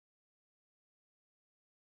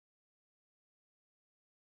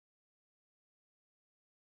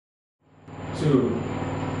2.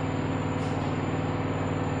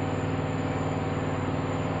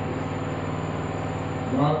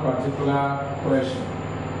 One particular question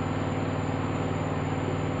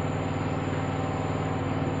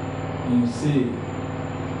in C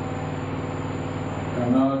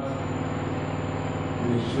cannot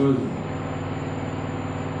be chosen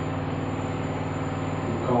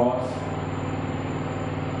because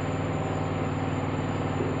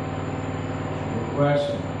the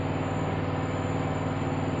question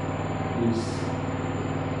is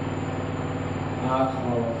out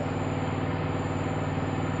of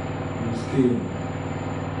the scheme.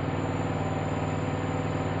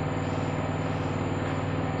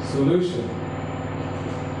 Solution.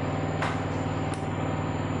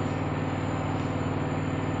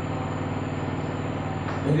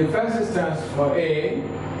 In the first instance for A,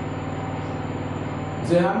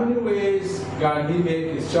 so how many ways can he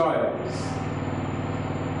make his choice?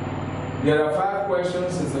 There are 5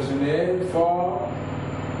 questions in section A, 4,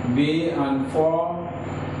 B, and 4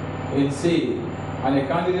 in C. And the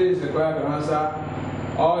candidate is required to answer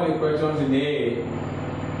all the questions in A,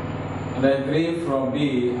 and then 3 from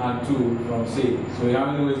B and 2 from C. So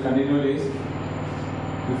how many ways can he do this?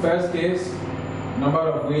 The first case, number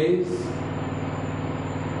of ways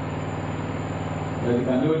that you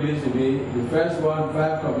can do this will be the first one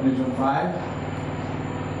 5 combination 5,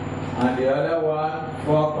 and the other one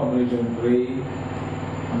 4 combination 3,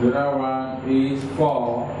 and the other one is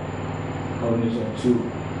 4 combination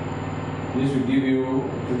 2. This will give you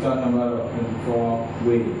a total number of 24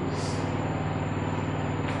 ways.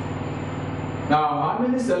 Now, how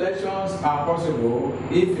many selections are possible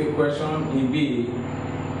if a question in B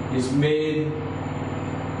is made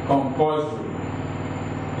compulsory?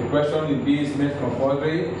 The question in B is made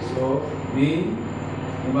compulsory, so B,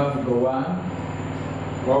 number figure 1,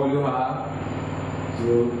 what will you have?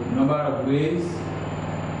 So, number of ways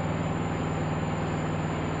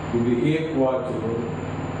will be equal to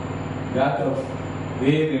that of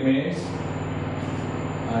A remains,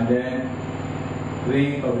 and then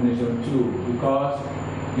 3 combination 2, because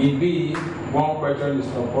in B, 1 question is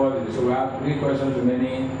compulsory, so we have 3 questions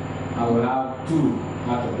remaining, and we'll have 2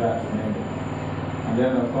 out of that remaining. And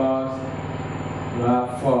then, of course, we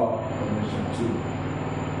have 4 combination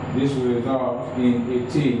 2. This will result in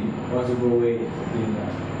 18 possible ways of doing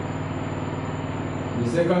that. The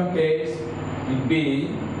second case, in B,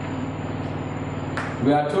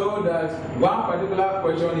 we are told that one particular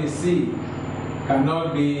question in C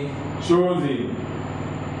cannot be chosen.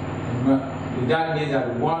 That means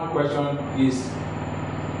that one question is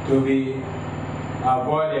to be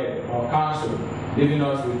avoided or cancelled, leaving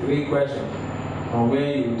us with 3 questions, from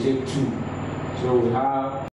where you take 2. So we have